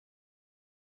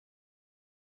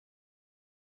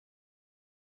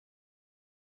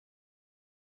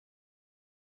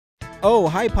Oh,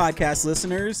 hi, podcast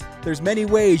listeners. There's many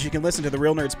ways you can listen to the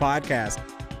Real Nerds podcast.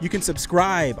 You can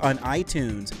subscribe on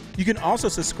iTunes. You can also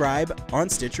subscribe on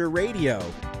Stitcher Radio.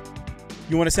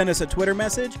 You want to send us a Twitter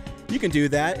message? You can do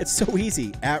that. It's so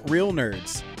easy, at Real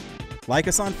Nerds. Like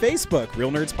us on Facebook,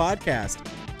 Real Nerds Podcast.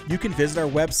 You can visit our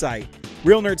website,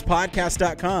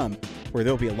 realnerdspodcast.com, where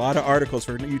there'll be a lot of articles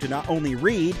for you to not only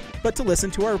read, but to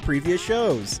listen to our previous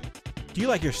shows. Do you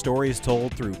like your stories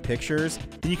told through pictures?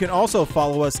 Then you can also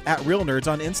follow us at Real Nerds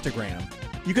on Instagram.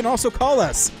 You can also call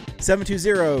us,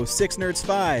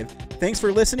 720-6nerds5. Thanks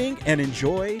for listening and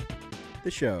enjoy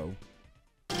the show.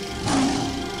 Well,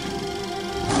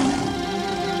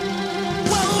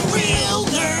 a real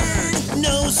nerd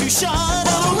knows who shot.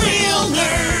 A real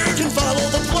nerd can follow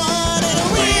the plot. And a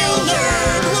real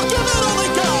nerd will give it all they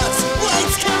got.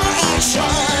 Lights, camera,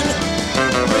 action.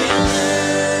 Real nerds.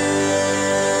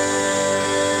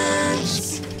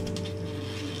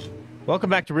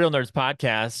 Welcome back to Real Nerds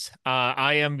Podcast.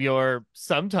 I am your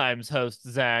sometimes host,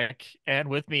 Zach, and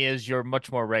with me is your much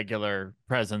more regular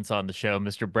presence on the show,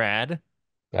 Mr. Brad.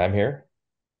 I'm here.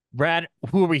 Brad,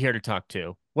 who are we here to talk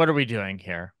to? What are we doing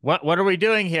here? What are we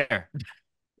doing here?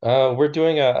 We're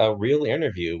doing a real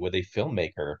interview with a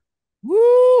filmmaker.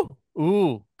 Woo!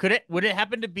 Ooh, would it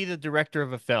happen to be the director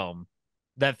of a film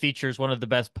that features one of the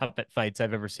best puppet fights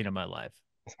I've ever seen in my life?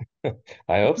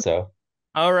 I hope so.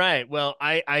 All right. Well,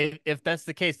 I if that's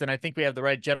the case, then I think we have the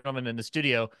right gentleman in the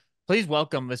studio. Please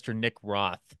welcome Mr. Nick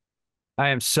Roth. I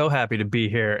am so happy to be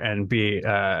here and be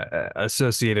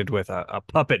associated with a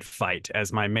puppet fight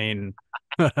as my main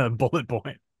bullet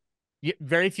point.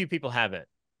 Very few people have it,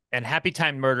 and Happy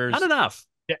Time Murders. Not enough.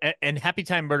 And Happy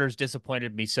Time Murders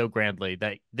disappointed me so grandly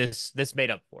that this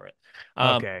made up for it.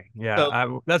 Okay,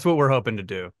 yeah, that's what we're hoping to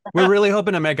do. We're really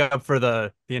hoping to make up for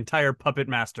the entire Puppet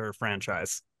Master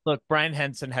franchise. Look, Brian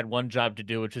Henson had one job to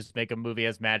do, which is make a movie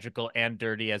as magical and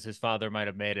dirty as his father might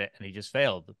have made it, and he just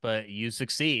failed. But you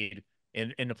succeed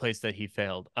in a place that he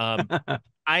failed. I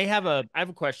have a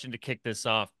question to kick this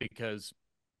off because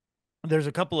there's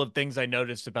a couple of things I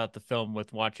noticed about the film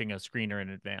with watching a screener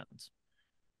in advance.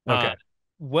 Okay.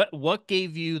 What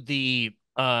gave you the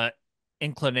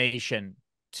inclination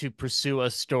to pursue a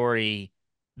story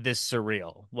this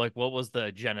surreal? Like, what was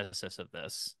the genesis of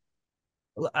this?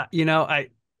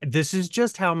 This is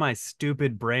just how my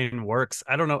stupid brain works.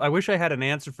 I don't know. I wish I had an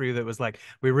answer for you that was like,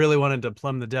 we really wanted to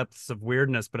plumb the depths of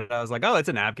weirdness, but I was like, oh, it's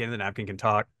a napkin. The napkin can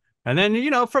talk. And then,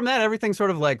 from that, everything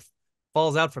sort of like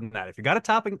falls out from that. If you got a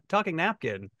talking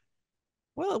napkin,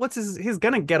 well, he's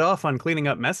going to get off on cleaning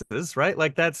up messes, right?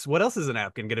 Like that's, what else is a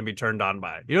napkin going to be turned on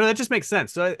by? That just makes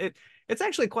sense. So it's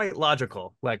actually quite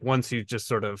logical. Like once you just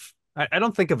sort of, I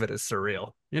don't think of it as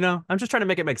surreal, I'm just trying to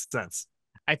make it make sense.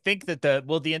 I think that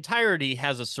the entirety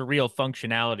has a surreal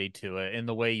functionality to it in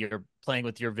the way you're playing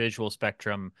with your visual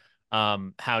spectrum,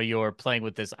 how you're playing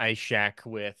with this ice shack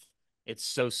with it's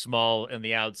so small in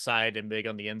the outside and big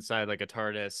on the inside like a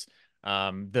TARDIS.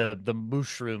 The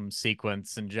mushroom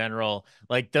sequence in general,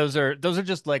 like those are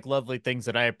just like lovely things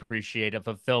that I appreciate of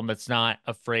a film that's not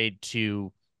afraid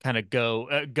to kind of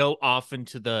go off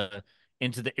into the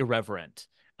irreverent.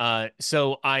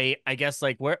 So I guess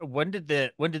like when did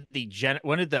the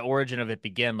origin of it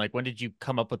begin? Like when did you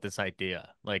come up with this idea?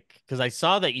 Like because I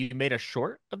saw that you made a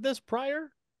short of this prior.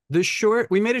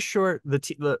 We made a short.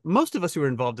 Most of us who were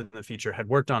involved in the feature had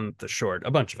worked on the short,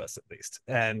 a bunch of us at least.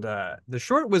 And the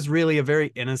short was really a very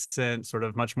innocent, sort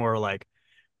of much more like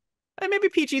maybe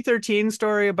PG-13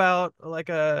 story about like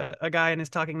a guy and his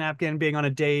talking napkin being on a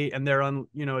date, and they're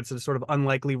it's a sort of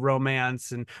unlikely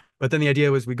romance. But then the idea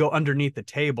was we go underneath the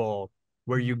table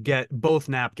where you get both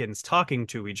napkins talking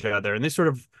to each other, and they sort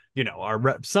of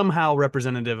are somehow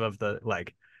representative of the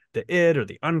id or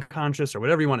the unconscious or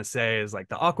whatever you want to say, is like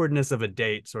the awkwardness of a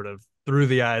date sort of through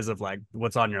the eyes of like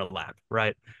what's on your lap,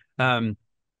 right?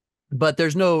 But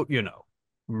there's no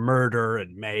murder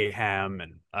and mayhem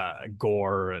and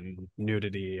gore and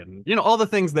nudity and all the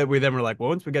things that we then were like, well,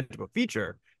 once we get to a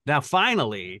feature, now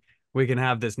finally we can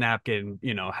have this napkin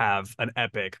have an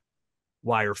epic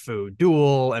wire food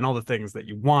duel and all the things that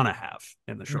you want to have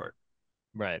in the short.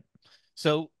 Right.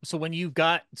 So when you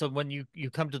come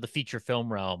to the feature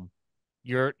film realm,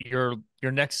 your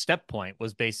next step point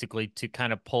was basically to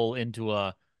kind of pull into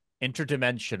a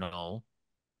interdimensional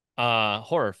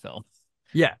horror film.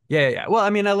 Yeah. Well, I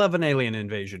mean, I love an alien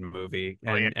invasion movie,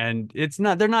 and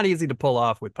they're not easy to pull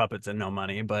off with puppets and no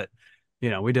money, but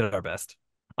we did our best.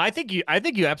 I think you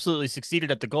absolutely succeeded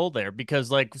at the goal there,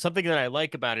 because like something that I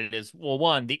like about it is, well,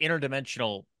 one, the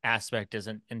interdimensional aspect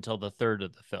isn't until the third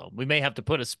of the film. We may have to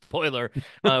put a spoiler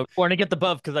warning at the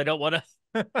above because I don't want to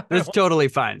It's totally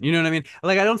fine. You know what I mean?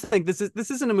 Like, I don't think this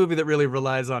isn't a movie that really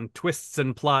relies on twists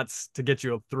and plots to get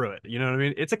you through it. You know what I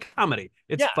mean? It's a comedy.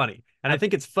 It's Yeah, funny. And I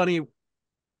think it's funny.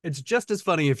 It's just as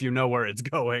funny if you know where it's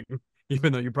going,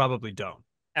 even though you probably don't.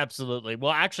 absolutely.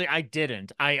 Well, actually, I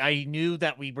didn't. I knew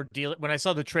that we were dealing when I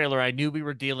saw the trailer. I knew we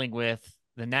were dealing with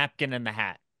the napkin and the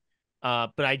hat.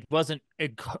 But I wasn't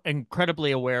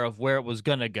incredibly aware of where it was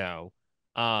gonna go.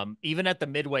 Even at the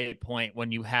midway point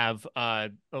when you have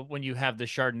the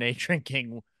Chardonnay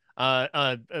drinking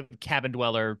cabin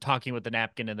dweller talking with the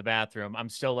napkin in the bathroom, I'm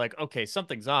still like, okay,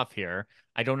 something's off here.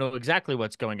 I don't know exactly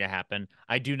what's going to happen.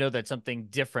 I do know that something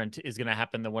different is going to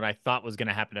happen than what I thought was going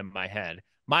to happen in my head.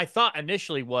 My thought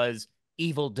initially was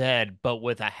Evil Dead, but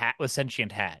with a hat, with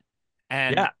sentient hat,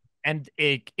 and Yeah.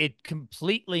 it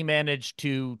completely managed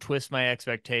to twist my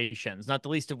expectations, not the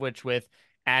least of which with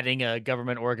adding a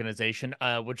government organization,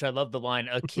 which I love the line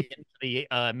akin to the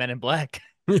Men in Black.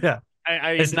 Yeah.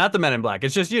 I It's mean, not the Men in Black.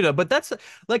 It's just, but that's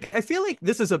like, I feel like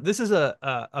this is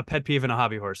a pet peeve and a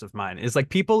hobby horse of mine. Is like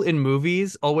people in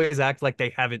movies always act like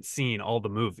they haven't seen all the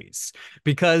movies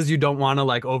because you don't want to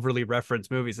like overly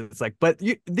reference movies. It's like, but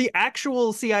the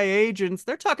actual CIA agents,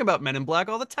 they're talking about Men in Black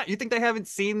all the time. You think they haven't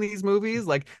seen these movies?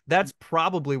 Like that's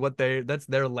probably that's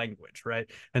their language, right?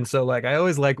 And so like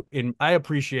I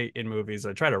appreciate in movies,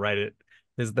 I try to write it,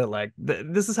 is that like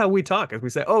this is how we talk, as we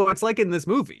say, oh, it's like in this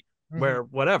movie mhm. where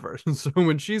whatever. So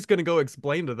when she's gonna go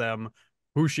explain to them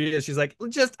who she is, she's like,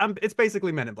 it's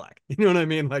basically Men in Black. You know what I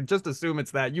mean? Like, just assume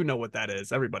it's that. You know what that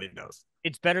is. Everybody knows.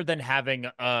 It's better than having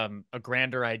a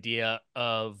grander idea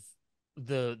of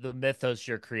the mythos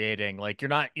you're creating. Like you're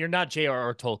not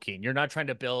J.R.R. Tolkien. You're not trying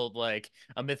to build like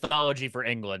a mythology for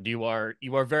England. You are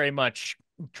very much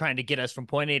trying to get us from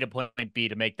point A to point B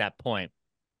to make that point.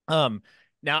 Um,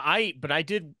 but I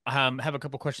did have a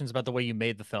couple questions about the way you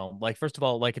made the film. Like, first of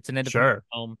all, like it's an independent Sure.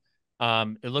 film.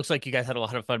 It looks like you guys had a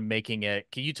lot of fun making it.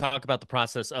 Can you talk about the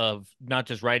process of not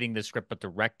just writing the script but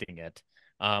directing it?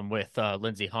 With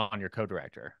Lindsay Hahn, your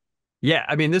co-director. Yeah,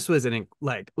 I mean, this was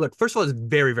like, look, first of all, it's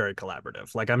very, very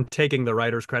collaborative. Like, I'm taking the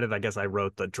writer's credit. I guess I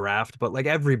wrote the draft, but like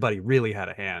everybody really had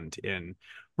a hand in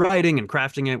writing and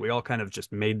crafting it. We all kind of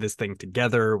just made this thing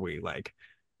together. We like,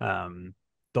 um,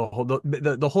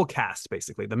 the whole cast,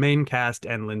 basically, the main cast,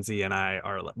 and Lindsay and I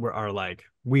are like,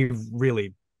 we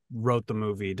really wrote the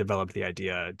movie, developed the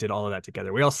idea, did all of that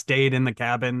together. We all stayed in the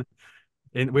cabin,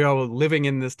 and we were all living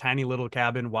in this tiny little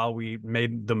cabin while we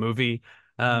made the movie.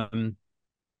 Um,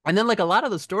 and then like a lot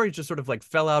of the stories just sort of like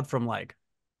fell out from like,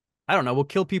 I don't know, we'll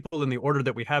kill people in the order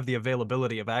that we have the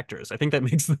availability of actors. I think that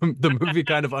makes the movie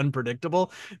kind of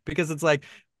unpredictable because it's like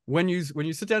when you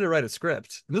sit down to write a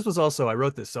script, and this was also, I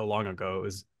wrote this so long ago, it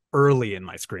was early in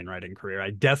my screenwriting career.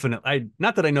 I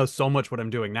not that I know so much what I'm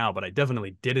doing now, but I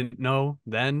definitely didn't know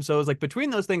then. So it was like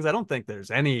between those things, I don't think there's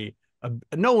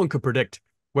no one could predict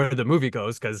where the movie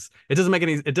goes because it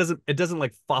doesn't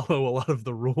like follow a lot of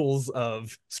the rules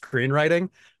of screenwriting.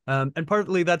 And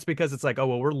partly that's because it's like, oh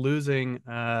well, we're losing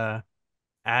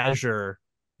Azure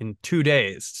in 2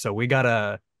 days, so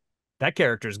that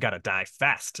character's gotta die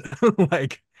fast.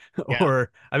 Like, Yeah,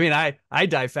 or I mean, I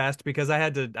die fast because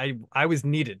I was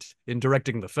needed in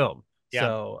directing the film. yeah,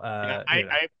 So yeah. you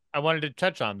know. I wanted to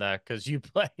touch on that because you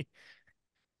play.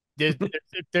 There's,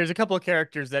 there's a couple of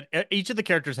characters that each of the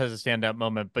characters has a standout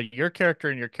moment, but your character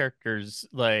and your character's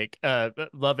like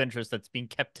love interest that's being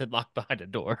kept locked behind a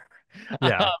door.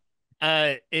 Yeah.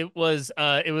 It was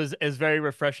as very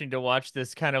refreshing to watch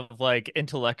this kind of like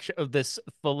intellectual, this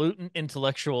falutin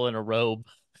intellectual in a robe,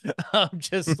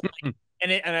 just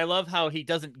and I love how he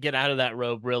doesn't get out of that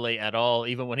robe really at all,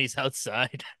 even when he's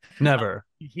outside. Never.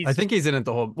 I He's think he's in it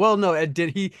the whole. Well, no, it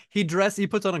did he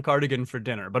puts on a cardigan for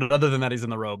dinner, but other than that, he's in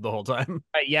the robe the whole time.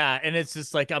 yeah, and it's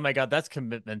just like, oh my God, that's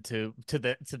commitment to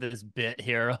this bit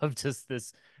here of just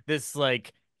this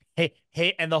like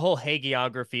hey, and the whole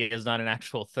hagiography is not an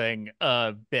actual thing.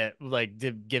 Bit like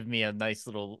did give me a nice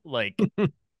little like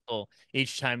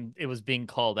each time it was being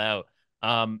called out.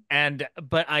 And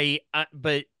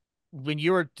but when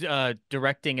you were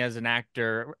directing as an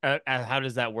actor, how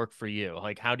does that work for you?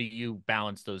 Like, how do you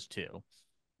balance those two?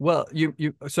 Well, you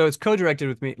so it's co-directed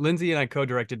with me. Lindsay and I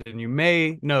co-directed, and you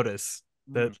may notice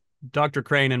that Mhm. Dr.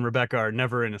 Crane and Rebecca are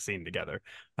never in a scene together,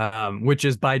 which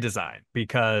is by design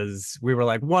because we were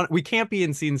like, we can't be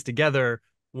in scenes together.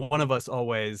 One of us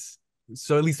always,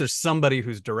 so at least there's somebody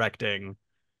who's directing,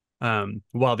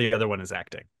 while the other one is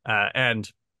acting.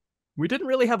 And we didn't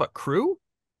really have a crew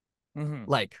Mhm.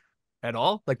 like at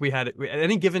all. Like at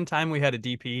any given time we had a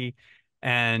DP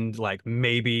and like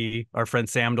maybe our friend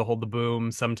Sam to hold the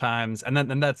boom sometimes, and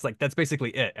then that's basically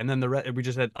it. And then we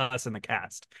just had us in the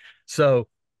cast. So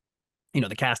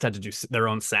the cast had to do their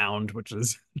own sound, which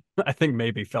is I think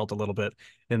maybe felt a little bit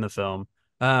in the film.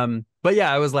 But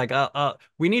yeah, I was like,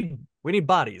 we need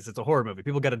bodies. It's a horror movie.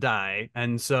 People got to die,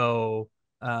 and so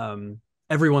um,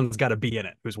 everyone's got to be in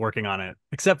it who's working on it,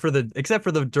 except for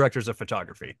the directors of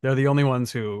photography. They're the only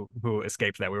ones who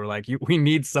escaped that. We were like, we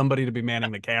need somebody to be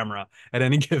manning the camera at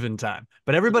any given time.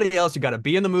 But everybody else, you got to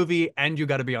be in the movie and you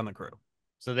got to be on the crew.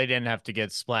 So they didn't have to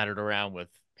get splattered around with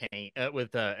paint,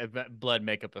 with blood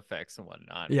makeup effects and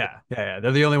whatnot. Yeah.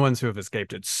 They're the only ones who have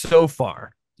escaped it so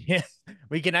far. Yeah,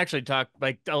 we can actually talk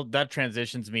like that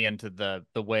transitions me into the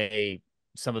way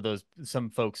some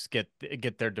folks get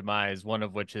their demise. One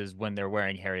of which is when they're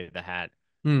wearing Harry the Hat.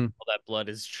 Hmm. All that blood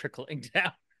is trickling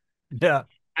down. Yeah.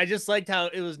 I just liked how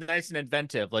it was nice and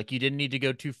inventive. Like you didn't need to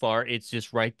go too far. It's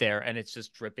just right there and it's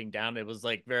just dripping down. It was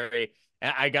like very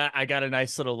I got a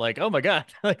nice little like, oh my God,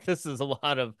 like this is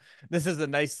a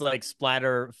nice like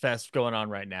splatter fest going on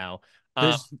right now.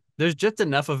 Um There's just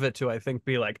enough of it to I think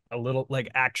be like a little like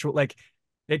actual like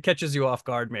it catches you off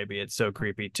guard. Maybe it's so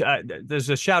creepy. There's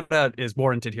a shout out is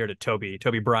warranted here to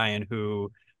Toby Bryan,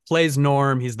 who plays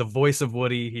Norm. He's the voice of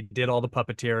Woody. He did all the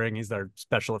puppeteering. He's our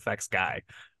special effects guy.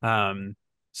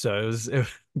 So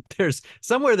there's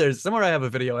somewhere I have a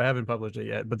video. I haven't published it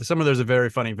yet, but somewhere there's a very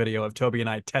funny video of Toby and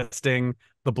I testing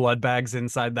the blood bags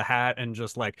inside the hat and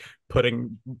just like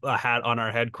putting a hat on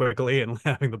our head quickly and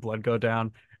having the blood go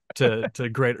down to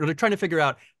great, or trying to figure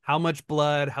out how much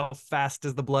blood, how fast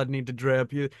does the blood need to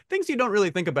drip, things you don't really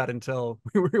think about until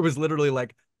it was literally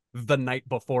like the night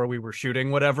before we were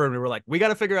shooting whatever, and we were like, we got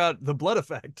to figure out the blood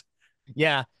effect.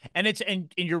 Yeah,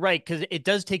 and you're right because it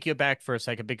does take you back for a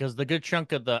second because a good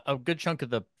chunk of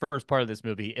the first part of this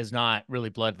movie is not really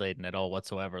blood laden at all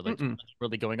whatsoever. Like Mm-mm. what's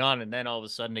really going on, and then all of a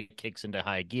sudden it kicks into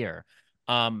high gear.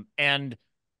 And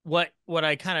what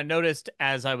I kind of noticed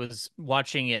as I was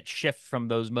watching it shift from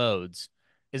those modes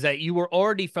is that you were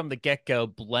already from the get-go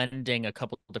blending a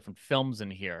couple of different films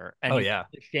in here, and Oh you yeah.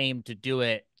 ashamed to do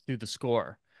it through the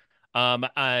score.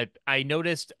 I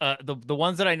noticed the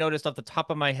ones that I noticed off the top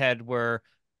of my head were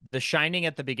The Shining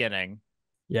at the beginning,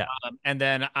 Yeah. and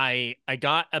then I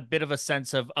got a bit of a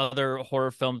sense of other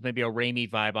horror films, maybe a Raimi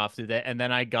vibe off through that, and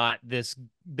then I got this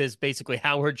basically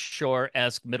Howard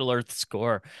Shore-esque Middle Earth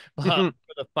score for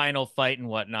the final fight and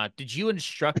whatnot. Did you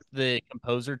instruct the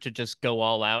composer to just go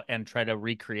all out and try to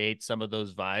recreate some of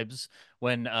those vibes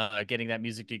when getting that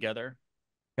music together?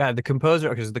 Yeah,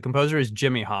 because the composer is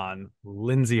Jimmy Hahn,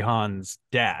 Lindsay Hahn's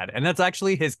dad, and that's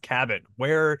actually his cabin.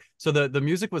 So the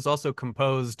music was also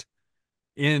composed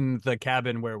in the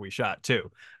cabin where we shot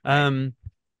too. Right.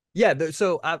 Yeah.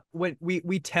 So when we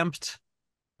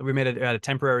made a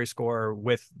temporary score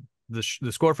with the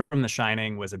score from The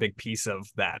Shining was a big piece of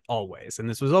that always, and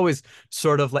this was always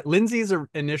sort of like Lindsay's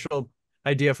initial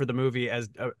idea for the movie as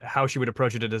how she would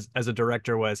approach it as a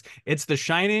director was it's The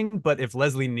Shining, but if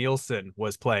Leslie Nielsen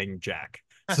was playing Jack.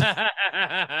 So,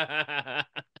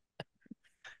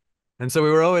 and so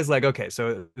we were always like, okay,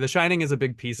 so The Shining is a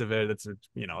big piece of it. It's a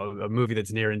movie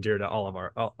that's near and dear to all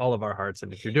of our hearts.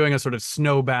 And if you're doing a sort of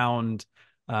snowbound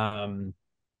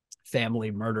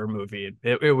family murder movie,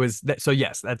 it was that. So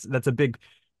yes, that's a big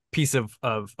piece of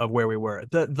where we were.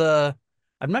 The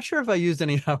I'm not sure if I used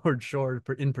any Howard Shore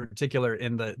in particular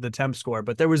in the temp score,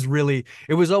 but it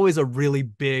was always a really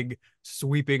big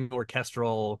sweeping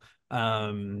orchestral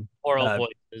Oral uh,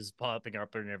 voices popping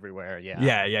up and everywhere.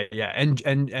 Yeah. yeah.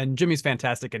 And Jimmy's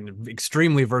fantastic and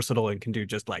extremely versatile and can do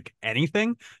just like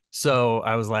anything. So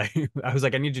I was like,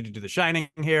 I need you to do The Shining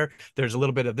here. There's a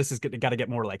little bit of this is got to get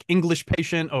more like English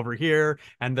patient over here,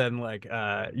 and then like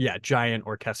giant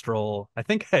orchestral. I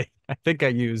think I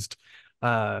used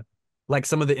like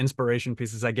some of the inspiration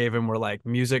pieces I gave him were like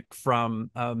music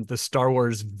from the Star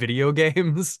Wars video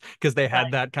games because they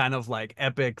had that kind of like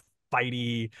epic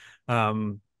fighty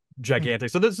gigantic.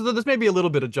 So there's maybe a little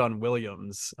bit of John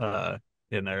Williams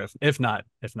in there, if not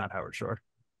Howard Shore.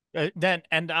 Then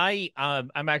and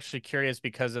I'm actually curious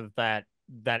because of that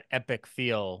epic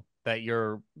feel that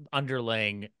you're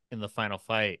underlaying in the final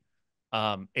fight.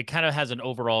 It kind of has an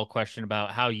overall question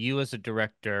about how you as a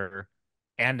director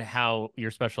and how your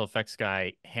special effects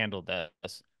guy handled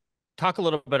this. Talk a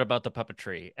little bit about the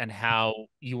puppetry and how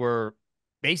you were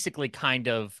basically kind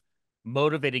of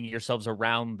motivating yourselves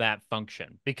around that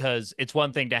function because it's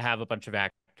one thing to have a bunch of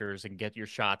actors and get your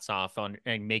shots off on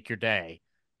and make your day.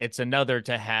 It's another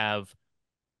to have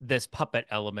this puppet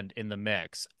element in the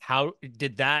mix. How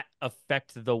did that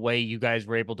affect the way you guys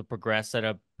were able to progress at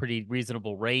a pretty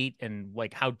reasonable rate? And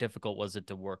like, how difficult was it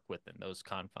to work within those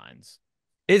confines?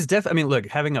 It's I mean, look,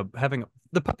 having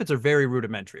the puppets are very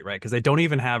rudimentary, right? Because they don't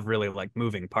even have really like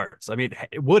moving parts. I mean,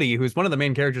 Woody, who's one of the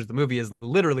main characters of the movie, is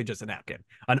literally just a napkin,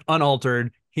 an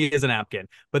unaltered. He is a napkin.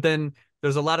 But then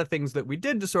there's a lot of things that we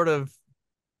did to sort of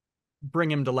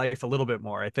bring him to life a little bit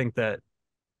more. I think that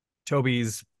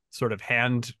Toby's sort of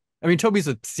hand. I mean, Toby's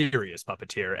a serious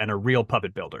puppeteer and a real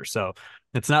puppet builder. So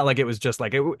it's not like it was just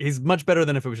like he's much better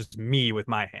than if it was just me with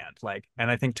my hand. Like,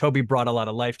 and I think Toby brought a lot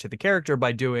of life to the character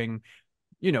by doing,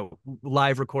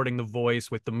 live recording the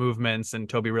voice with the movements, and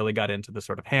Toby really got into the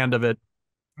sort of hand of it.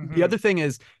 The other thing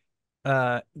is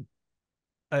uh,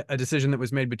 a decision that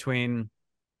was made between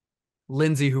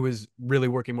Lindsay, who was really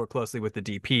working more closely with the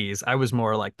DPs. I was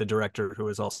more like the director, who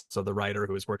was also the writer,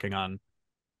 who was working on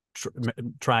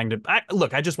trying to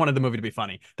look. I just wanted the movie to be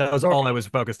funny. That was all I was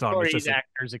focused on. Was just like,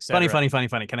 actors, funny, etc. funny, funny,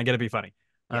 funny. Can I get it to be funny?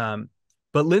 Yeah.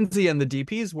 But Lindsay and the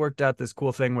DPs worked out this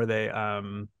cool thing where they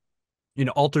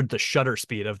altered the shutter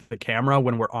speed of the camera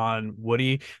when we're on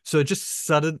Woody, so it just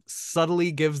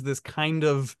subtly gives this kind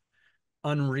of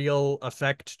unreal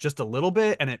effect just a little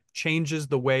bit, and it changes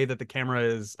the way that the camera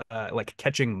is like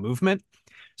catching movement.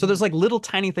 So there's like little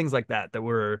tiny things like that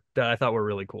that I thought were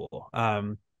really cool.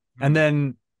 And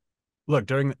then look,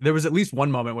 there was at least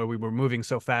one moment where we were moving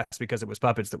so fast because it was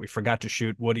puppets that we forgot to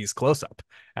shoot Woody's close up,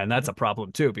 and that's a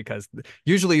problem too, because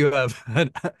usually if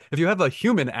you have a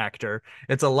human actor,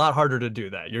 it's a lot harder to do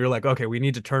that. You're like, okay, we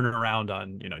need to turn it around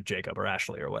on Jacob or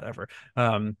Ashley or whatever.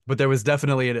 But there was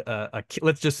definitely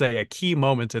let's just say a key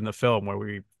moment in the film where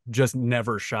we just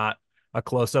never shot a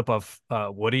close up of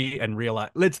Woody and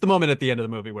realize it's the moment at the end of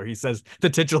the movie where he says the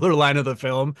titular line of the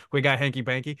film, "We got hanky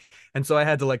panky," and so I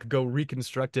had to like go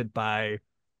reconstruct it by,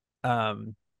 I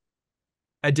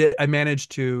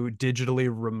managed to digitally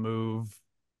remove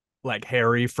like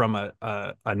Harry from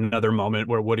another moment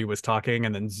where Woody was talking,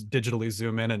 and then digitally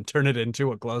zoom in and turn it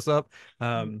into a close up.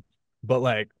 But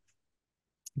like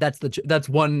that's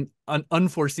one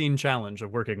unforeseen challenge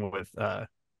of working with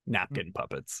napkin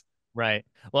puppets. Right.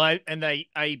 Well,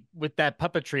 I with that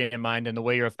puppetry in mind and the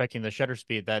way you're affecting the shutter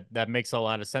speed, that makes a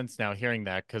lot of sense now hearing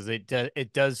that, because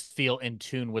it does feel in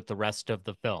tune with the rest of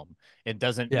the film. It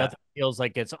doesn't, Yeah. nothing feels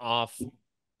like it's off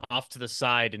to the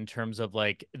side in terms of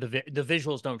like the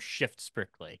visuals don't shift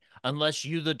strictly unless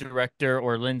you, the director,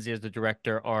 or Lindsay as the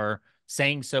director, are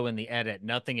saying so in the edit.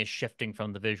 Nothing is shifting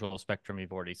from the visual spectrum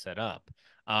you've already set up.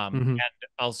 Mm-hmm. And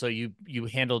also you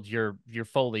handled your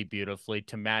Foley beautifully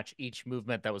to match each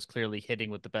movement that was clearly hitting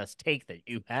with the best take that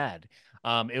you had.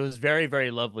 It was very,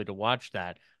 very lovely to watch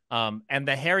that. And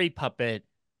the Harry puppet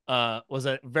was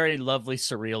a very lovely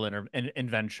surreal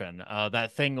invention.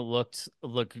 That thing looked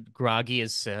groggy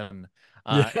as sin.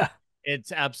 Yeah.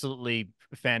 It's absolutely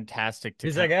fantastic to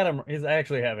I kind got him. I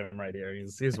actually have him right here.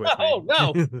 He's with Oh me.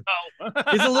 no, no.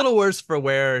 He's a little worse for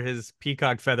wear. His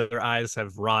peacock feather eyes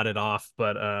have rotted off,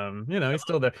 but he's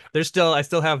still there. I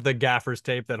still have the gaffer's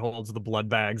tape that holds the blood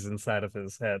bags inside of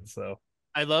his head. So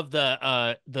I love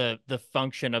the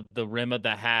function of the rim of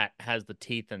the hat has the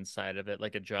teeth inside of it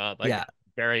like a jaw, like yeah, a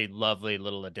very lovely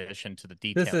little addition to the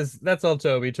detail. that's all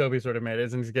Toby. Toby sort of made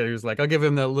it. And he was like, I'll give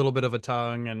him that little bit of a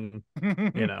tongue, and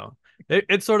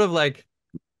it's sort of like,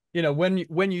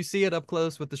 when you see it up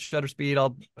close with the shutter speed, I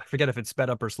forget if it's sped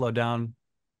up or slowed down.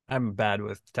 I'm bad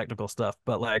with technical stuff,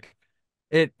 but like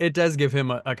it does give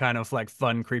him a kind of like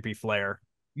fun, creepy flair.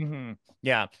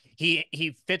 Yeah,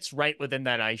 he fits right within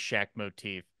that ice shack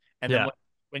motif, and then Yeah.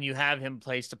 when you have him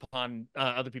placed upon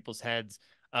other people's heads,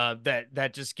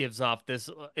 that just gives off this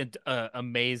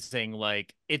amazing,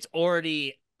 like it's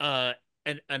already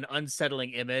an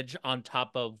unsettling image on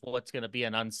top of what's going to be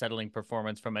an unsettling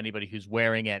performance from anybody who's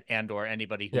wearing it and or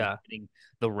anybody who's Yeah. getting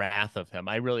the wrath of him.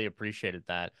 I really appreciated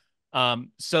that.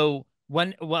 So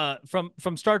when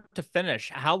from start to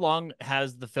finish, how long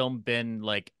has the film been,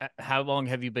 like how long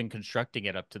have you been constructing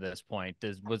it up to this point?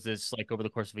 Was this like over the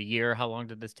course of a year? How long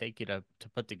did this take you to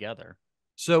put together?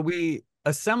 So we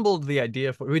assembled the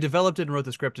idea we developed it and wrote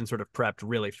the script and sort of prepped,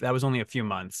 really. That was only a few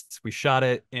months. We shot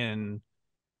it in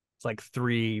like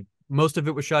most of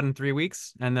it was shot in 3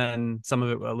 weeks, and then some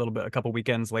of it a couple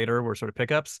weekends later were sort of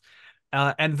pickups.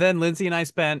 And then Lindsay and I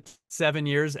spent 7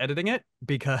 years editing it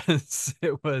because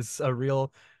it was a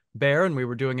real bear and we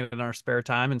were doing it in our spare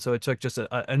time. And so it took just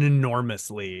an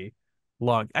enormously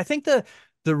long, I think the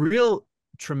real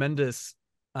tremendous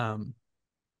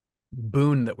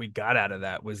boon that we got out of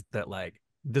that was that like,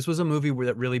 this was a movie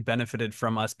that really benefited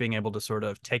from us being able to sort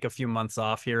of take a few months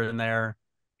off here and there,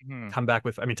 come back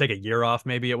with, take a year off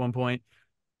maybe at one point,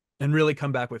 and really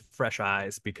come back with fresh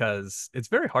eyes, because it's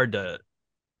very hard to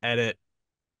edit.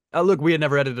 Look, we had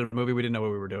never edited a movie. We didn't know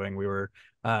what we were doing. We were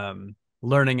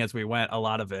learning as we went a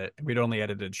lot of it. We'd only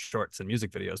edited shorts and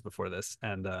music videos before this,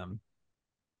 and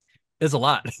it's a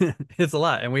lot. It's a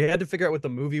lot, and we had to figure out what the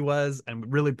movie was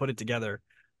and really put it together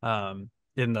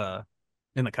in the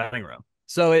cutting room.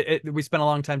 So we spent a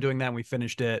long time doing that, and we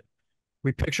finished it.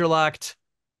 We picture locked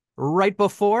right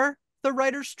before the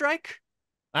writer's strike.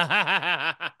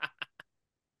 So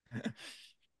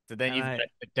then you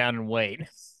sit down and wait.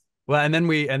 Well, and then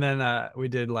we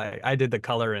did like I did the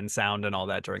color and sound and all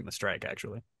that during the strike,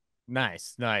 actually.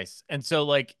 Nice. And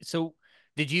so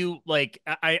did you like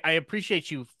I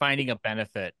appreciate you finding a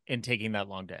benefit in taking that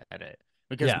long to edit,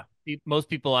 because most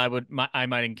people I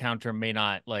might encounter may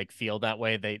not like feel that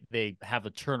way. They have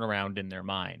a turnaround in their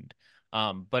mind.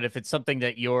 But if it's something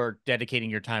that you're dedicating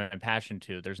your time and passion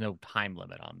to, there's no time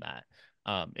limit on that.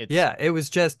 It was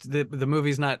just the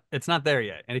movie's it's not there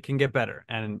yet, and it can get better.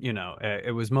 And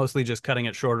it was mostly just cutting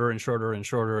it shorter and shorter and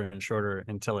shorter and shorter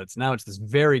until it's this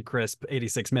very crisp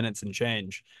 86 minutes and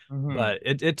change. But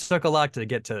it took a lot to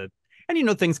get to,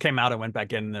 and things came out and went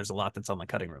back in, and there's a lot that's on the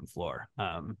cutting room floor.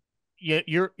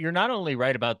 You're not only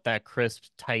right about that crisp,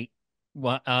 tight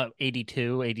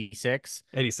 82, 86.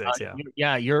 86,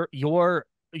 yeah. Your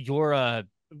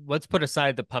let's put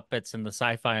aside the puppets and the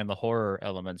sci-fi and the horror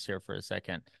elements here for a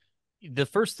second. The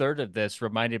first third of this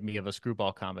reminded me of a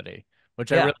screwball comedy,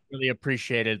 which I really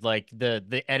appreciated. Like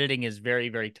the editing is very,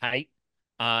 very tight.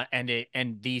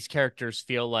 And these characters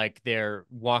feel like they're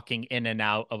walking in and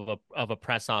out of a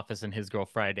press office in His Girl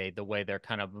Friday, the way they're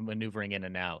kind of maneuvering in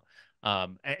and out.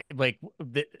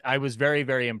 I was very,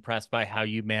 very impressed by how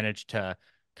you managed to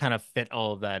kind of fit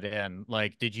all of that in.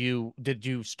 Like, did you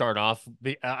start off?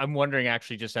 I'm wondering,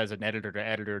 actually, just as an editor to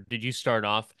editor, did you start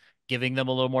off giving them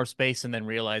a little more space and then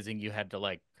realizing you had to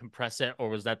like compress it, or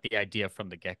was that the idea from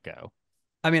the get-go?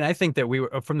 I mean, I think that we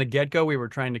were from the get-go, we were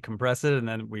trying to compress it, and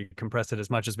then we compressed it as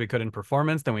much as we could in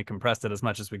performance, then we compressed it as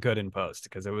much as we could in post,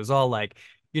 because it was all like,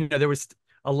 there was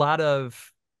a lot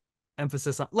of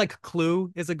emphasis on, like,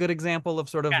 Clue is a good example of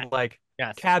sort of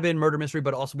cabin murder mystery,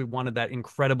 but also we wanted that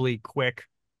incredibly quick.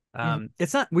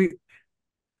 It's not,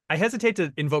 I hesitate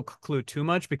to invoke Clue too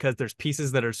much because there's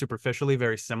pieces that are superficially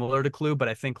very similar to Clue, but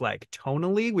I think like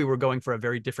tonally we were going for a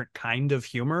very different kind of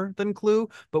humor than Clue,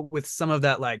 but with some of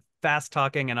that like fast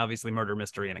talking and obviously murder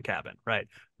mystery in a cabin, right?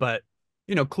 But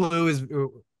Clue is,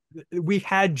 we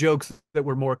had jokes that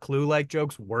were more Clue-like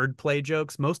jokes, wordplay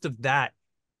jokes. Most of that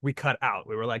we cut out.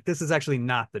 We were like, this is actually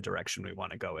not the direction we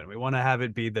want to go in. We want to have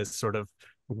it be this sort of,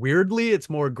 weirdly, it's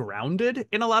more grounded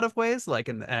in a lot of ways. Like,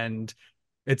 and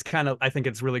it's kind of, I think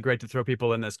it's really great to throw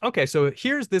people in this. Okay, so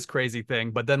here's this crazy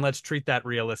thing, but then let's treat that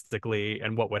realistically.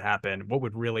 And what would happen? What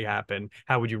would really happen?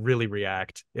 How would you really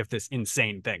react if this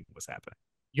insane thing was happening?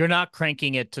 You're not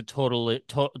cranking it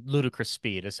to ludicrous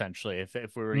speed, essentially.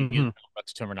 If we were using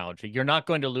terminology, you're not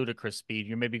going to ludicrous speed.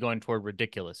 You're maybe going toward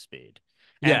ridiculous speed.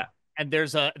 And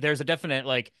there's a definite,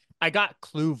 like, I got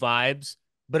Clue vibes,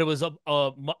 but it was a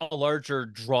larger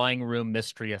drawing room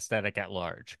mystery aesthetic at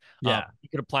large. You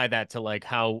could apply that to like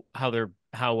how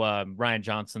Ryan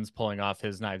Johnson's pulling off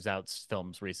his Knives Out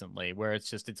films recently, where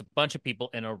it's a bunch of people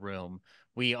in a room.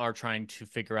 We are trying to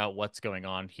figure out what's going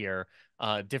on here.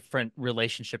 Different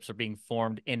relationships are being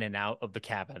formed in and out of the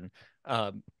cabin.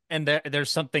 And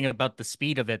there's something about the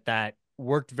speed of it that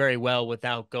worked very well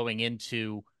without going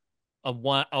into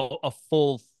a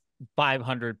full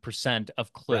 500%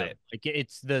 of Clue. Right. Like,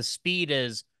 it's the speed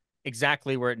is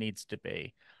exactly where it needs to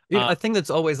be. A thing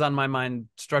that's always on my mind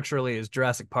structurally is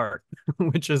Jurassic Park,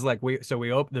 which is like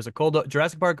there's a cold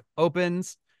Jurassic Park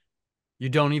opens. You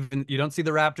don't see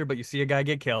the raptor, but you see a guy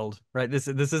get killed, right? This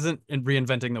isn't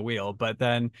reinventing the wheel, but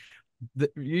then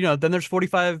then there's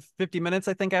 45, 50 minutes,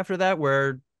 I think, after that,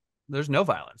 where there's no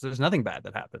violence. There's nothing bad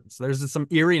that happens. There's some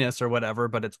eeriness or whatever,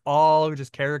 but it's all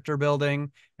just character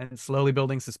building and slowly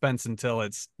building suspense until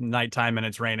it's nighttime and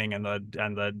it's raining and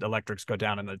the electrics go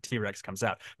down and the T-Rex comes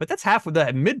out. But that's half of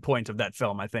the midpoint of that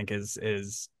film, I think,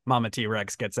 is Mama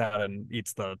T-Rex gets out and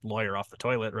eats the lawyer off the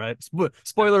toilet, right?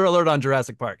 Spoiler alert on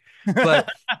Jurassic Park. But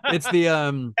it's the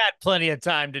had plenty of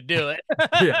time to do it.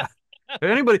 Yeah.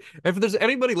 If there's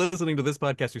anybody listening to this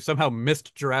podcast who somehow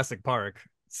missed Jurassic Park,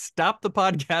 stop the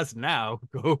podcast now.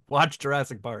 Go watch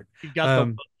Jurassic Park. You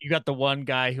got the one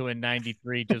guy who in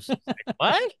 '93 just like,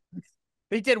 what?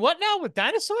 They did what now with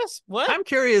dinosaurs? What? I'm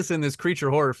curious in this creature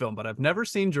horror film, but I've never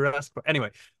seen Jurassic Park.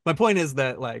 Anyway, my point is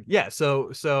that, like,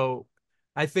 so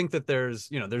I think that there's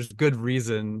good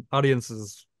reason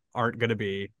audiences aren't going to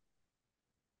be,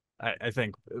 I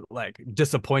think, like,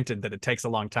 disappointed that it takes a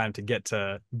long time to get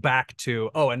back to,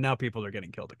 and now people are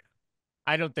getting killed again.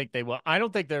 I don't think they will. I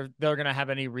don't think they're gonna have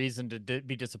any reason to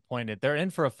be disappointed. They're in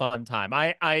for a fun time.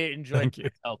 I enjoyed Thank you.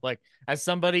 myself. Like as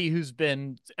somebody who's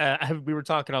been, we were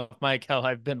talking off mic how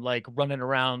I've been like running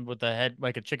around with a head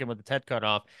like a chicken with its head cut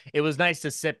off. It was nice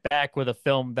to sit back with a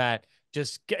film that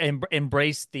just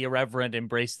embraced the irreverent,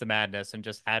 embraced the madness, and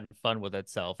just had fun with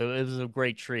itself. It was a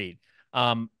great treat.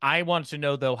 I want to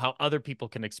know though how other people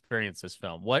can experience this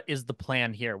film. What is the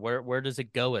plan here? Where does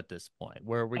it go at this point?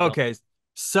 Where are we going? Okay,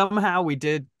 somehow we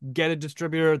did get a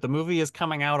distributor. The movie is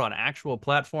coming out on actual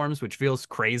platforms, which feels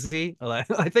crazy. I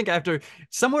think after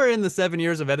somewhere in the 7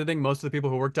 years of editing, most of the people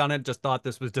who worked on it just thought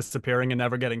this was disappearing and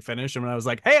never getting finished. And when I was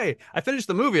like, "Hey, I finished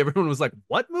the movie," everyone was like,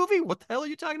 "What movie? What the hell are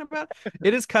you talking about?"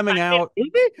 It is coming out.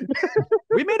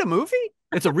 We made a movie.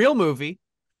 It's a real movie.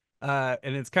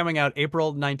 And it's coming out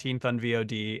April 19th on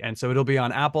VOD. And so it'll be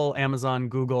on Apple, Amazon,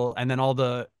 Google, and then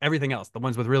everything else, the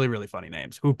ones with really, really funny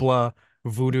names. Hoopla,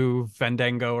 Voodoo,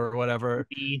 Fandango, or whatever.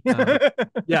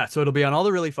 Yeah, so it'll be on all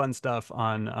the really fun stuff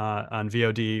on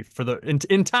VOD for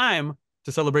in time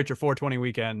to celebrate your 420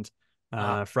 weekend,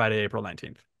 Friday, April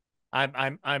 19th.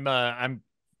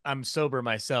 I'm sober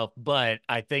myself, but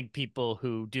I think people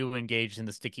who do engage in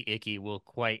the sticky icky will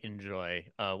quite enjoy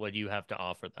what you have to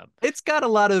offer them. It's got a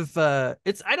lot of I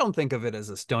don't think of it as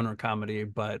a stoner comedy,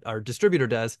 but our distributor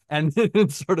does. And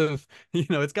it's sort of,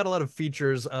 it's got a lot of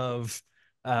features of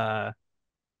that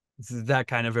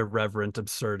kind of irreverent,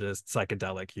 absurdist,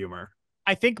 psychedelic humor.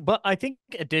 I think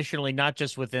additionally, not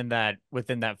just within that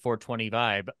 420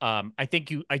 vibe, I think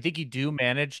you do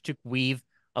manage to weave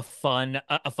a fun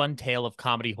tale of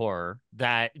comedy horror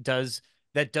that does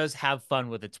have fun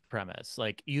with its premise.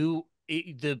 Like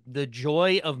the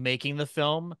joy of making the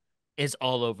film is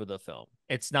all over the film.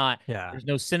 It's not, there's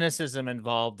no cynicism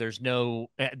involved. There's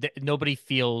nobody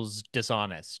feels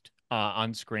dishonest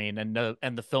on screen, and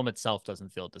the film itself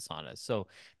doesn't feel dishonest. So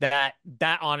that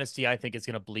honesty, I think, is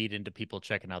going to bleed into people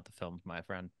checking out the film, my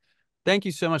friend. Thank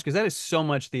you so much, because that is so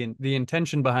much the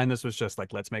intention behind this was just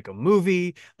like, let's make a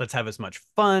movie, let's have as much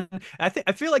fun. I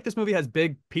feel like this movie has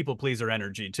big people pleaser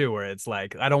energy too, where it's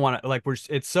like, I don't want to, like, we're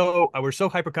so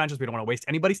hyper conscious, we don't want to waste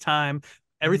anybody's time.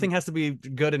 Everything has to be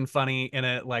good and funny in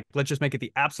it. Like, let's just make it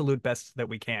the absolute best that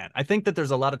we can. I think that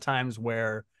there's a lot of times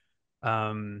where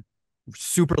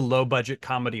super low budget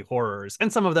comedy horrors,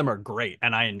 and some of them are great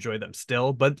and I enjoy them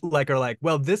still, but are like,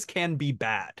 well, this can be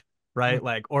bad. Right.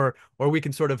 Like, or we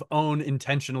can sort of own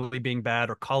intentionally being bad,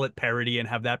 or call it parody and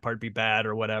have that part be bad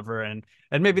or whatever. And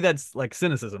maybe that's like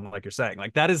cynicism, like you're saying.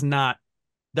 Like, that was not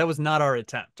our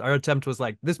attempt. Our attempt was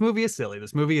like, this movie is silly,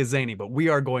 this movie is zany, but we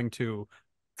are going to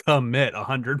commit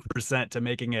 100% to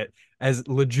making it as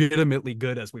legitimately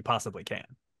good as we possibly can.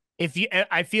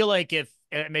 I feel like if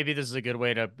maybe this is a good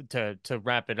way to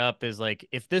wrap it up, is like,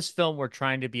 if this film were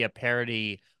trying to be a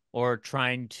parody or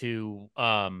trying to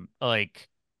like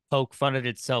poke fun at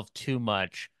itself too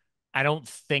much, I don't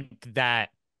think that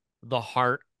the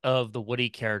heart of the Woody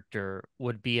character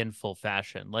would be in full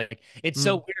fashion. Like, it's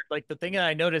so weird. Like, the thing that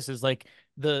I notice is like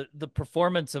the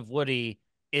performance of Woody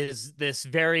is this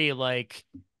very like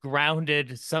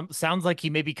grounded, sounds like he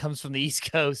maybe comes from the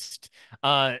East Coast,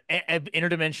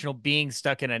 interdimensional being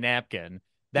stuck in a napkin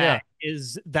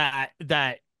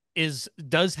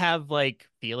does have like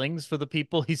feelings for the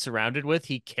people he's surrounded with.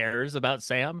 He cares about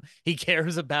Sam. He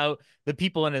cares about the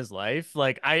people in his life.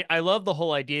 Like, I love the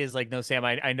whole idea is like, no, Sam,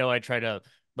 I know I try to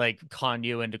like con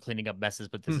you into cleaning up messes,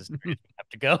 but this is you have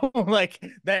to go. Like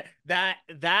that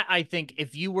I think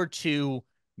if you were to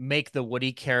make the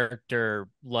Woody character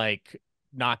like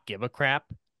not give a crap,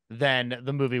 then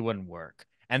the movie wouldn't work.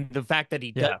 And the fact that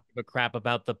he does give a crap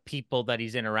about the people that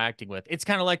he's interacting with, it's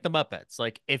kind of like the Muppets.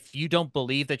 Like, if you don't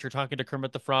believe that you're talking to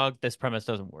Kermit the Frog, this premise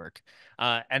doesn't work.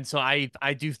 And so I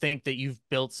do think that you've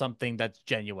built something that's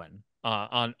genuine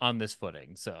on this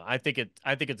footing. So I think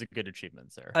it's a good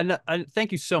achievement, sir. And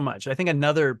thank you so much. I think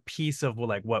another piece of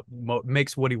like what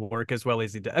makes Woody work as well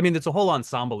as he does, I mean, it's a whole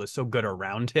ensemble is so good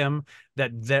around him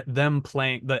that them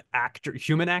playing the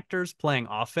human actors playing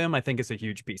off him, I think is a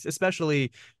huge piece,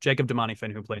 especially Jacob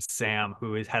DeMontifin, who plays Sam,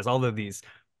 who has all of these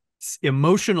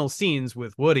emotional scenes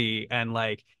with Woody, and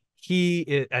like,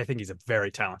 I think he's a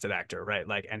very talented actor, right?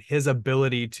 Like, and his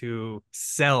ability to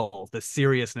sell the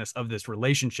seriousness of this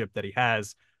relationship that he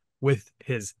has with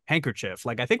his handkerchief.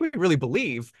 Like, I think we really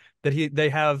believe that they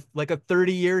have like a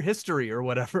 30-year history or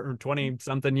whatever, or 20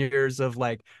 something years of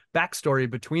like backstory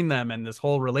between them and this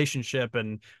whole relationship.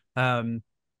 And there's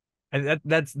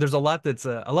a lot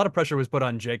a lot of pressure was put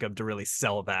on Jacob to really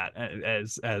sell that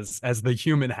as the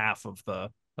human half of the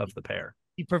pair.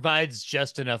 he provides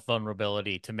just enough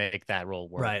vulnerability to make that role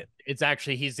work. Right. It's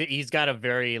actually he's got a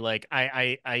very like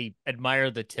I admire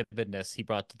the timidness he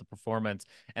brought to the performance,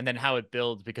 and then how it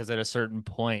builds, because at a certain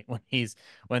point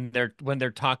when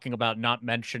they're talking about not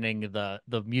mentioning the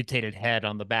mutated head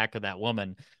on the back of that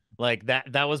woman, like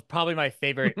that was probably my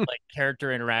favorite like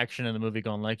character interaction in the movie,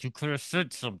 going like, you could have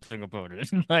said something about it.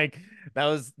 Like that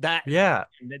was that. Yeah.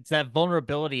 It's that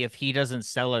vulnerability. If he doesn't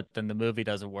sell it, then the movie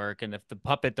doesn't work. And if the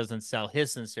puppet doesn't sell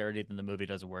his sincerity, then the movie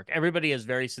doesn't work. Everybody is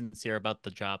very sincere about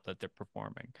the job that they're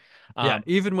performing. Yeah,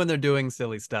 even when they're doing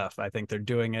silly stuff, I think they're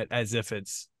doing it as if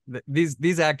it's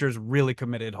these actors really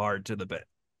committed hard to the bit.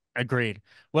 Agreed.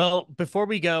 Well, before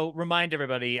we go, remind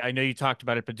everybody, I know you talked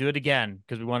about it, but do it again,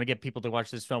 because we want to get people to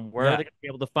watch this film. Where are they going to be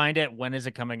able to find it? When is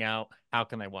it coming out? How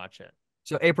can they watch it?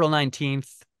 So April 19th,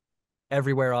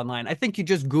 everywhere online. I think you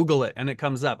just Google it and it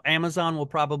comes up. Amazon will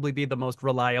probably be the most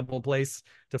reliable place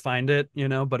to find it,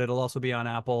 but it'll also be on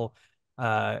Apple,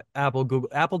 Google,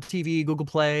 Apple TV, Google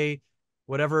Play,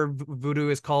 whatever Voodoo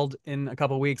is called in a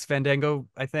couple weeks. Fandango,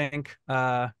 I think.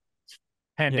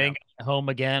 Fandango, Home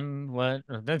Again, what?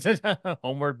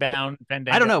 Homeward Bound,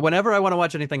 Fandango. I don't know. Whenever I want to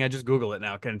watch anything, I just Google it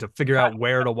now, to figure out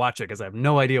where to watch it, because I have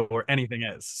no idea where anything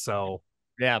is. So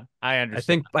yeah, I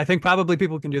understand. I think probably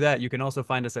people can do that. You can also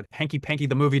find us at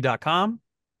hankypankythemovie.com.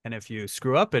 And if you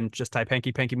screw up and just type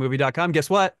hankypankymovie.com, guess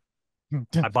what?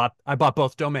 I bought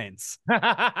both domains.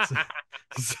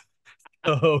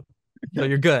 So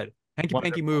you're good. Hanky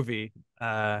Panky Movie,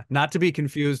 not to be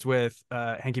confused with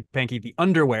Hanky Panky the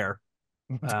Underwear,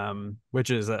 which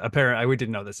is apparent. We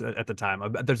didn't know this at the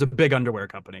time. There's a big underwear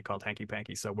company called Hanky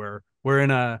Panky, so we're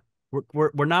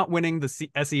not winning the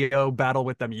SEO battle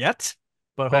with them yet,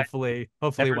 but hopefully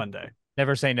one day.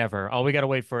 Never say never. All we got to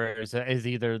wait for is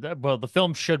either the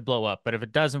film should blow up, but if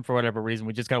it doesn't for whatever reason,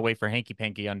 we just got to wait for Hanky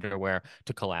Panky Underwear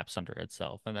to collapse under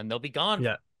itself, and then they'll be gone.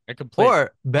 Yeah. Complete.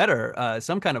 Or better,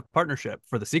 some kind of partnership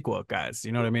for the sequel, guys.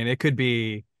 You know what I mean? It could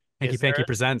be Hanky Panky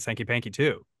presents Hanky Panky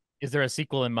 2. Is there a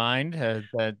sequel in mind?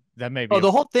 That may be. Oh,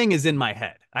 the whole thing is in my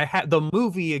head. The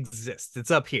movie exists.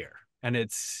 It's up here, and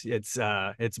it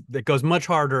goes much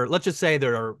harder. Let's just say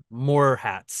there are more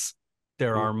hats.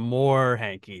 There are more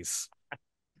hankies.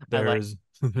 There's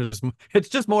it's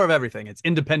just more of everything. It's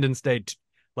Independence Day,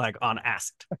 like on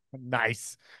acid.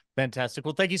 Nice, fantastic.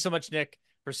 Well, thank you so much, Nick,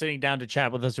 for sitting down to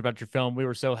chat with us about your film. We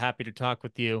were so happy to talk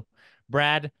with you.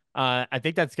 Brad, I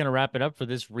think that's going to wrap it up for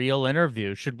this real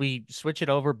interview. Should we switch it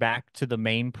over back to the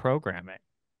main programming?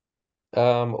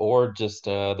 Or just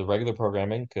the regular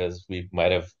programming, because we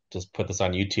might have just put this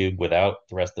on YouTube without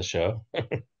the rest of the show.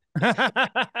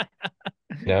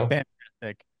 No?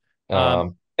 Fantastic.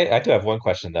 I do have one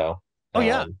question, though. Oh,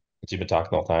 yeah. Since you've been talking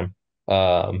the whole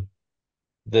time.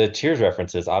 The Cheers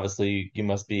references, obviously, you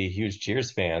must be huge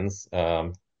Cheers fans.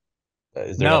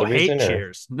 Is there another reason?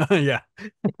 Cheers. No, yeah.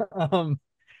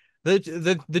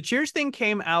 The Cheers thing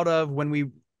came out of when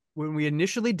we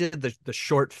initially did the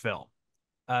short film.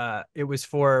 It was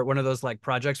for one of those like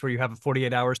projects where you have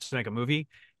 48 hours to make a movie,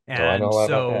 and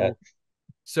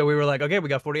so we were like, okay, we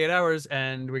got 48 hours,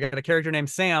 and we got a character named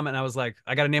Sam, and I was like,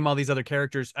 I got to name all these other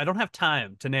characters. I don't have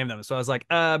time to name them, so I was like,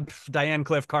 Diane,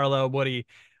 Cliff, Carlo, Woody,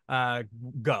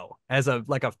 go as a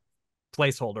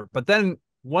placeholder. But then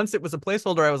once it was a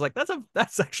placeholder, I was like,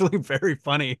 that's actually very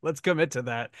funny. Let's commit to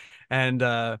that,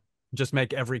 and just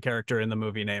make every character in the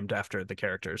movie named after the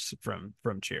characters from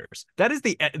Cheers. That is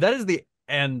the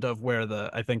end of where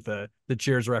I think the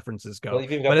Cheers references go. Well,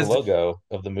 you've even got the logo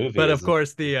of the movie. But of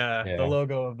course, the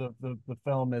logo of the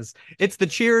film it's the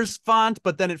Cheers font,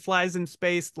 but then it flies in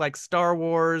space like Star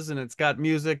Wars, and it's got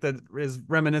music that is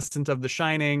reminiscent of The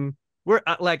Shining. We're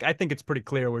I think it's pretty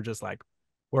clear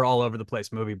we're all over the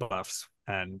place movie buffs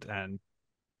and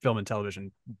film and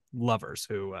television lovers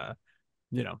who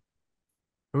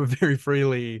who very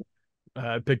freely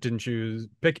picked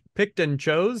and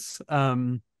chose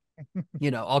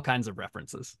all kinds of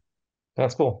references.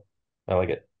 That's cool. I like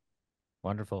it.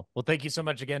 Wonderful. Well, thank you so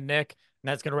much again, Nick. And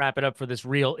that's going to wrap it up for this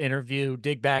real interview.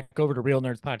 Dig back over to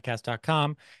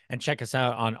realnerdspodcast.com and check us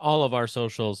out on all of our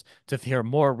socials to hear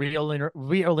more real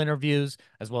interviews,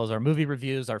 as well as our movie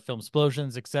reviews, our film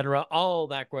explosions, etc. All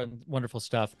that wonderful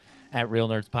stuff at Real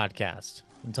Nerds Podcast.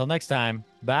 Until next time,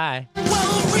 bye.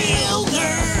 Well, a real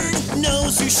nerd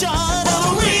knows who shot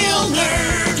a real nerd.